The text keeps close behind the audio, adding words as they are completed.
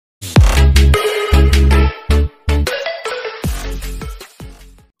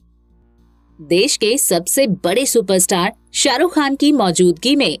देश के सबसे बड़े सुपरस्टार शाहरुख खान की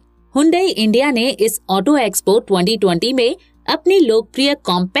मौजूदगी में Hyundai इंडिया ने इस ऑटो एक्सपो 2020 में अपनी लोकप्रिय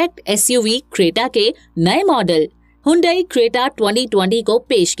कॉम्पैक्ट एसयूवी क्रेटा के नए मॉडल Hyundai Creta 2020 को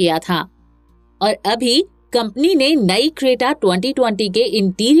पेश किया था। और अभी कंपनी ने नई क्रेटा 2020 के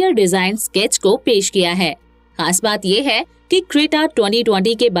इंटीरियर डिजाइन स्केच को पेश किया है। खास बात यह है कि क्रेटा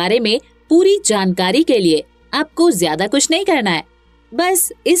 2020 के बारे में पूरी जानकारी के लिए आपको ज्यादा कुछ नहीं करना है,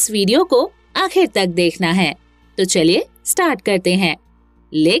 बस इस वीडियो को आखिर तक देखना है। तो चलिए स्टार्ट करते हैं।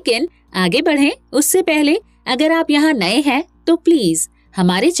 लेकिन आगे बढ़ें उससे पहले अगर आप यहाँ नए हैं तो प्लीज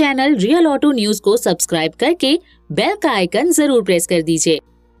हमारे चैनल रियल ऑटो न्यूज को सब्सक्राइब करके बेल का आइकन जरूर प्रेस कर दीजिए,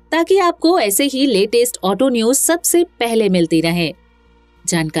 ताकि आपको ऐसे ही लेटेस्ट ऑटो न्यूज सबसे पहले मिलती रहे।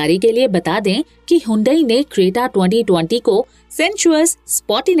 जानकारी के लिए बता दें कि Hyundai ने क्रेटा 2020 को सेंचुअस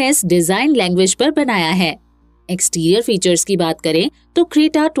स्पॉटीनेस डिजाइन लैंग्वेज पर बनाया है। एक्सटीरियर फीचर्स की बात करें तो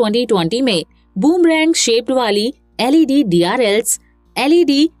क्रेटा 2020 में बूमरैंग शेप्ड वाली LED DRLs,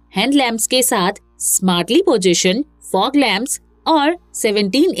 LED हेडलैम्प्स के साथ स्मार्टली पोजीशन फॉग लैम्प्स और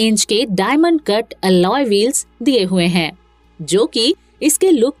 17 इंच के डायमंड कट अलॉय व्हील्स दिए हुए हैं, जो कि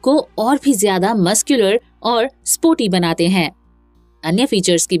इसके लुक को और भी ज्यादा मस्कुलर और स्पोर्टी बनाते हैं। अन्य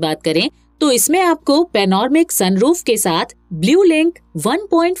फीचर्स की बात करें तो इसमें आपको पैनोरामिक सनरूफ के साथ ब्लू लिंक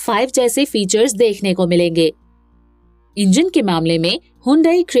 1.5 जैसे फीचर्स देखने को मिलेंगे। इंजन के मामले में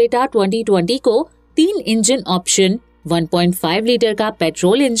Hyundai Creta 2020 को 3 इंजन ऑप्शन, 1.5 लीटर का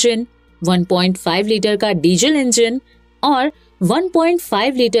पेट्रोल इंजन, 1.5 लीटर का डीजल इंजन और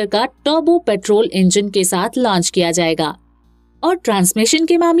 1.5 लीटर का टर्बो पेट्रोल इंजन के साथ लॉन्च किया जाएगा। और ट्रांसमिशन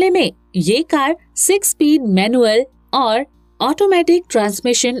के मामले में ये कार 6 स्पीड मैनुअल और ऑटोमेटिक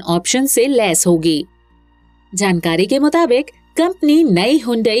ट्रांसमिशन ऑप्शन से लैस होगी। जानकारी के मुताबिक कंपनी नई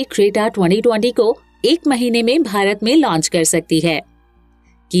Hyundai Creta 2020 को 1 महीने में भारत में लॉन्च कर सकती है।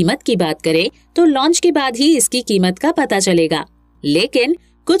 कीमत की बात करें तो लॉन्च के बाद ही इसकी कीमत का पता चलेगा, लेकिन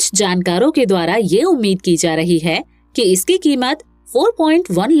कुछ जानकारों के द्वारा ये उम्मीद की जा रही है कि इसकी कीमत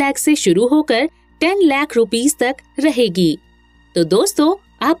 4.1 लाख से शुरू होकर 10 लाख रुपीस तक रहेगी। तो दोस्तों,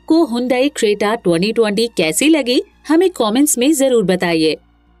 आपको Hyundai Creta 2020 कैसी लगी हमें कमेंट्स में जरूर बताइए,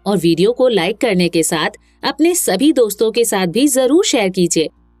 और वीडियो को लाइक करने के साथ अपने सभी दोस्तों के साथ भी जरूर शेयर कीजिए।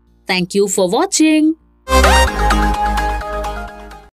 Thank you for watching.